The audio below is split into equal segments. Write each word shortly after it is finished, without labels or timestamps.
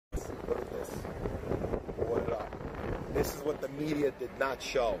This is what the media did not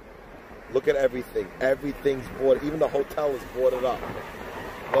show. Look at everything. Everything's boarded. Even the hotel is boarded up.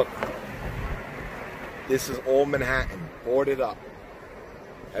 Look. This is all Manhattan, boarded up.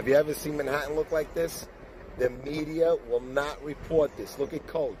 Have you ever seen Manhattan look like this? The media will not report this. Look at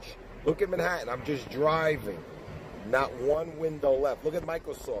Coach. Look at Manhattan. I'm just driving. Not one window left. Look at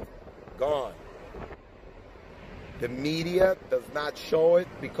Microsoft. Gone. The media does not show it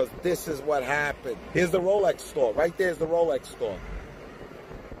because this is what happened. Here's the Rolex store. Right there's the Rolex store.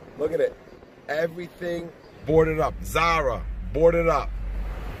 Look at it. Everything boarded up. Zara, boarded up.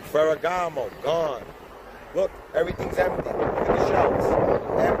 Ferragamo, gone. Look, everything's empty. Look at the shelves.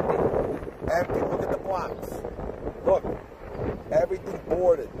 Empty. Empty. Look at the blocks. Look. Everything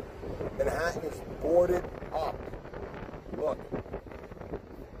boarded. Manhattan is boarded up. Look.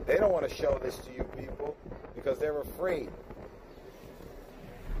 They don't want to show this to you people because they're afraid.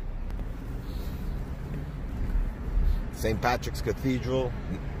 St. Patrick's Cathedral,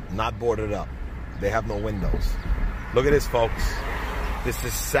 not boarded up. They have no windows. Look at this, folks. This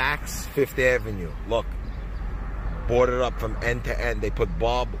is Saks Fifth Avenue. Look. Boarded up from end to end. They put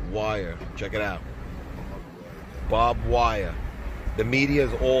barbed wire. Check it out. Barbed wire. The media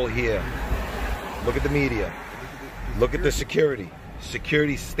is all here. Look at the media. Look at the security.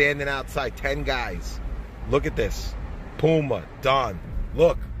 Security standing outside. 10 guys. Look at this. Puma. Done.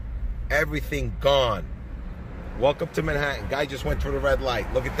 Look. Everything gone. Welcome to Manhattan. Guy just went through the red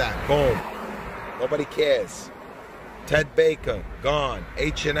light. Look at that. Boom. Nobody cares. Ted Baker. Gone.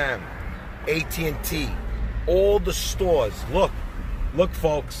 H&M. AT&T. All the stores. Look. Look,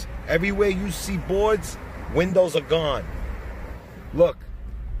 folks. Everywhere you see boards, windows are gone. Look.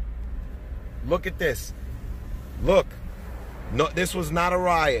 Look at this. Look. No, this was not a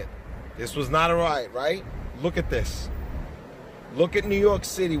riot. This was not a riot, right? Look at this. Look at New York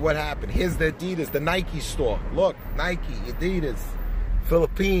City. What happened? Here's the Adidas, the Nike store. Look. Nike, Adidas,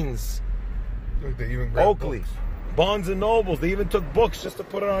 Philippines, Look, they even grabbed Oakley, books. Barnes and Nobles. They even took books just to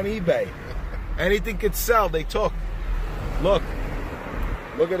put it on eBay. Anything could sell, they took. Look.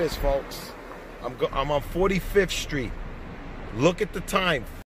 Look at this, folks. I'm on 45th Street. Look at the time.